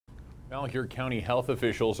Malheur County health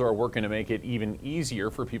officials are working to make it even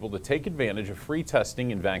easier for people to take advantage of free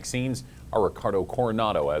testing and vaccines. Our Ricardo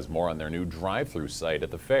Coronado has more on their new drive-through site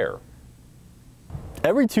at the fair.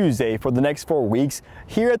 Every Tuesday for the next 4 weeks,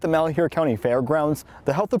 here at the Malheur County Fairgrounds,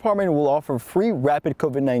 the health department will offer free rapid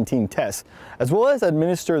COVID-19 tests, as well as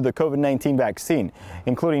administer the COVID-19 vaccine,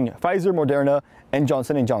 including Pfizer, Moderna, and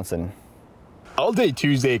Johnson & Johnson. All day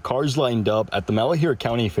Tuesday, cars lined up at the Malheur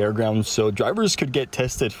County Fairgrounds so drivers could get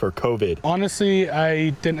tested for COVID. Honestly,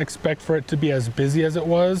 I didn't expect for it to be as busy as it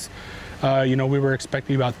was. We were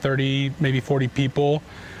expecting about 30, maybe 40 people.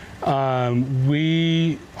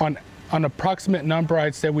 On approximate number,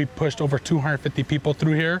 I'd say we pushed over 250 people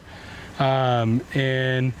through here.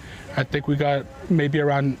 And I think we got maybe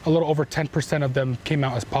around a little over 10% of them came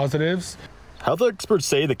out as positives. Health experts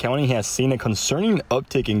say the county has seen a concerning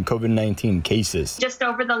uptick in COVID-19 cases. Just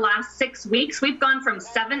over the last 6 weeks, we've gone from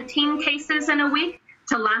 17 cases in a week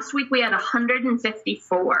to last week we had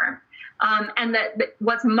 154. And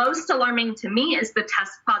what's most alarming to me is the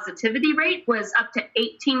test positivity rate was up to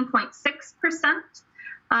 18.6%.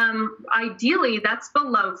 Ideally, that's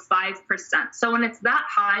below 5%. So when it's that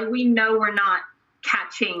high, we know we're not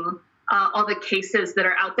catching all the cases that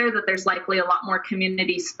are out there, that there's likely a lot more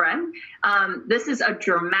community spread. This is a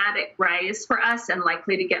dramatic rise for us and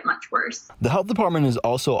likely to get much worse. The health department is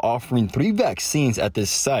also offering 3 vaccines at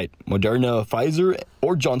this site: Moderna, Pfizer,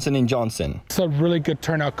 or Johnson & Johnson. It's a really good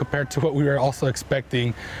turnout compared to what we were also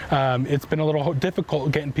expecting. It's been a little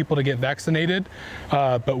difficult getting people to get vaccinated,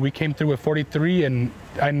 but we came through with 43, and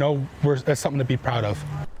I know that's something to be proud of.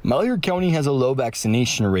 Malheur County has a low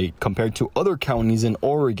vaccination rate compared to other counties in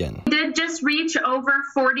Oregon. We did just reach over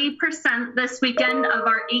 40% this weekend of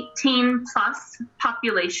our 18 plus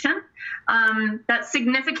population. That's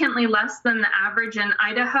significantly less than the average in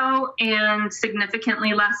Idaho and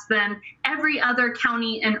significantly less than every other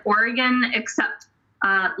county in Oregon except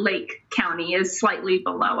Lake County is slightly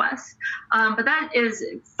below us. But that is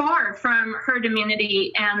far from herd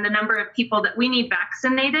immunity and the number of people that we need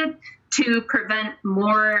vaccinated to prevent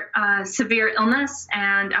more severe illness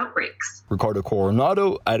and outbreaks. Ricardo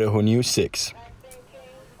Coronado, Idaho News 6.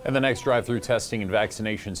 And the next drive-through testing and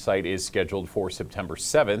vaccination site is scheduled for September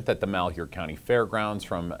 7th at the Malheur County Fairgrounds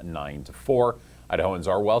from 9 to 4. Idahoans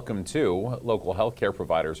are welcome too. Local healthcare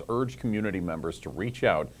providers urge community members to reach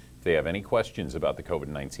out if they have any questions about the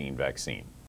COVID-19 vaccine.